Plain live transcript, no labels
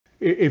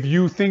if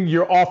you think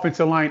your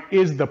offensive line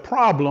is the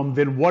problem,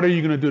 then what are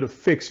you going to do to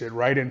fix it,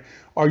 right? And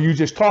are you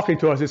just talking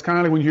to us? It's kind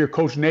of like when you hear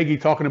Coach Nagy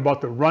talking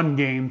about the run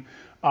game.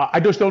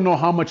 I just don't know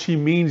how much he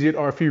means it,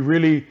 or if he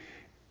really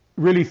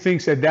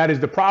thinks that is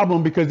the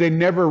problem, because they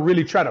never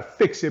really try to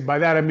fix it. By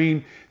that I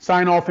mean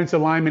sign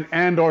offensive linemen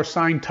and or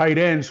sign tight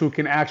ends who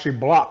can actually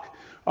block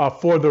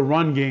for the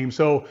run game.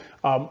 So,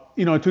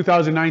 in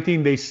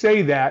 2019 they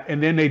say that,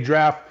 and then they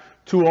draft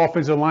 2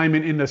 offensive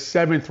linemen in the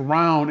 7th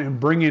round and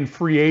bring in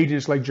free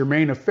agents like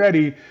Jermaine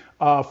Ifedi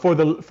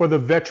for the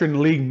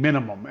veteran league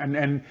minimum.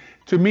 And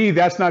to me,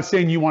 that's not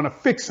saying you want to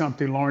fix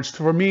something, Lawrence.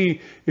 For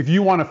me, if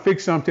you want to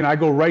fix something, I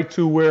go right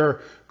to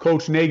where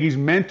Coach Nagy's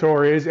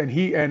mentor is,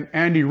 and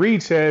Andy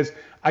Reid says,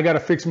 I got to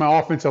fix my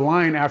offensive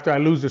line after I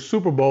lose the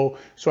Super Bowl.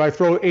 So I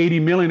throw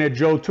 $80 million at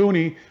Joe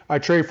Thuney. I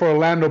trade for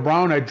Orlando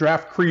Brown. I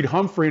draft Creed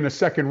Humphrey in the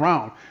 2nd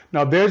round.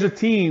 Now there's a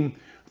team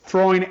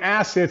throwing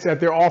assets at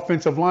their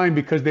offensive line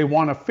because they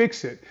want to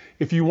fix it.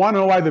 If you want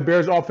to know why the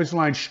Bears offensive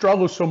line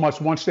struggles so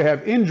much once they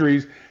have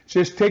injuries,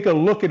 just take a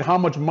look at how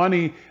much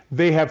money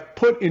they have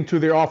put into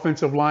their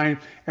offensive line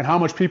and how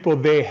much people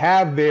they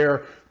have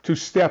there to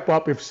step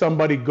up if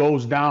somebody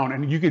goes down.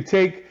 And you could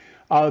take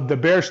the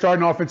Bears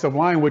starting offensive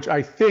line, which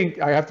I think,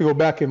 I have to go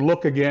back and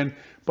look again,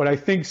 but I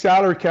think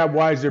salary cap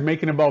wise, they're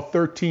making about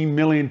 $13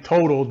 million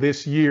total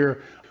this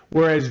year.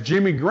 Whereas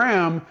Jimmy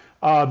Graham,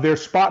 their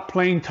spot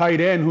playing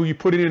tight end, who you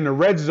put in the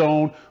red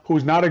zone,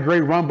 who's not a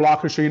great run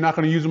blocker, so you're not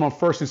going to use him on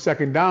 1st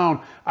and 2nd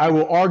down. I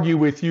will argue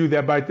with you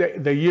that by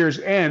the year's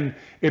end,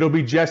 it'll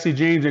be Jesse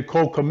James and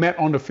Cole Kmet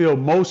on the field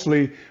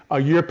mostly.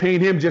 You're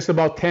paying him just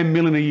about $10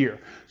 million a year.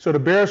 So the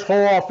Bears'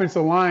 whole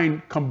offensive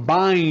line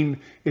combined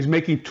is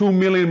making $2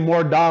 million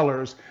more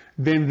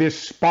than this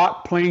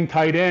spot playing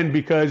tight end,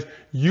 because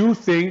you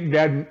think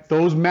that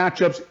those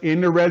matchups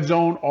in the red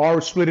zone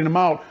or splitting them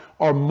out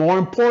are more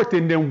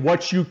important than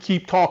what you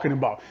keep talking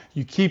about.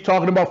 You keep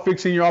talking about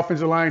fixing your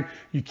offensive line.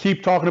 You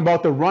keep talking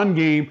about the run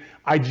game.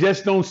 I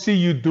just don't see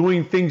you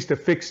doing things to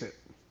fix it.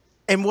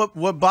 And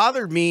what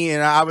bothered me,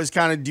 and I was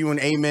kind of doing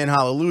amen,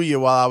 hallelujah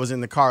while I was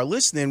in the car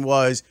listening,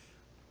 was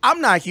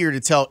I'm not here to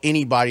tell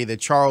anybody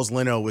that Charles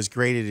Leno was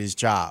great at his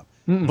job.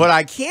 But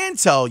I can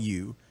tell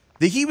you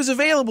that he was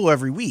available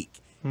every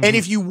week. And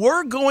if you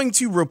were going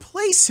to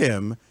replace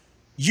him,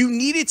 you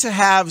needed to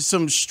have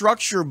some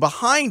structure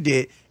behind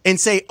it and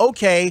say,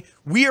 okay,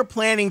 we are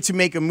planning to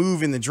make a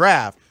move in the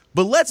draft,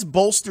 but let's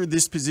bolster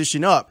this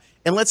position up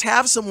and let's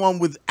have someone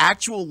with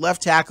actual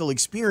left tackle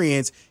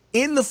experience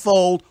in the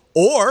fold,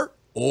 or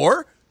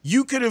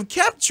you could have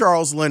kept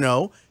Charles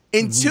Leno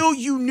until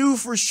you knew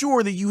for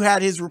sure that you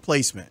had his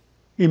replacement.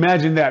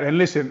 Imagine that. And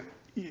listen,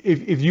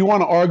 if you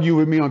want to argue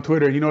with me on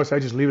Twitter, you notice I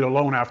just leave it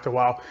alone after a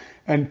while,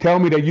 and tell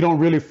me that you don't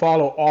really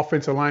follow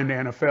offensive line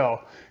in the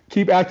NFL,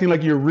 keep acting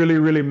like you're really,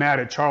 really mad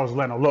at Charles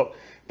Leno. Look,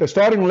 the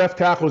starting left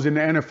tackles in the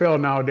NFL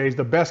nowadays,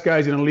 the best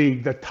guys in the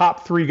league, the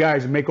top 3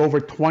 guys make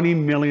over $20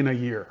 million a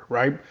year,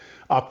 right?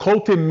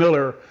 Colton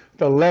Miller,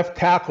 the left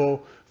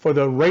tackle for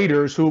the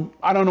Raiders, who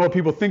I don't know what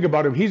people think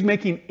about him, he's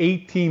making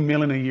 $18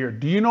 million a year.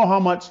 Do you know how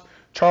much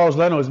Charles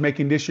Leno is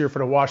making this year for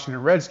the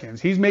Washington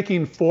Redskins? He's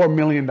making $4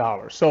 million.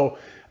 So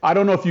I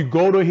don't know if you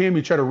go to him,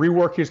 you try to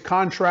rework his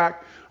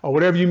contract or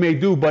whatever you may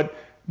do, but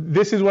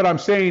this is what I'm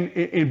saying.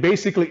 In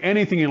basically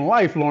anything in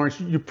life, Lawrence,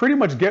 you pretty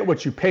much get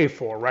what you pay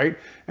for, right?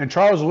 And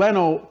Charles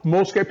Leno,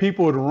 most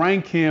people would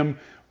rank him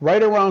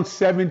right around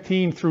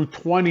 17 through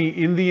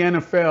 20 in the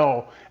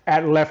NFL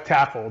at left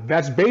tackle.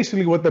 That's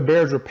basically what the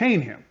Bears are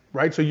paying him,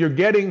 right? So you're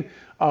getting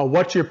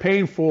what you're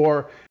paying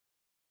for.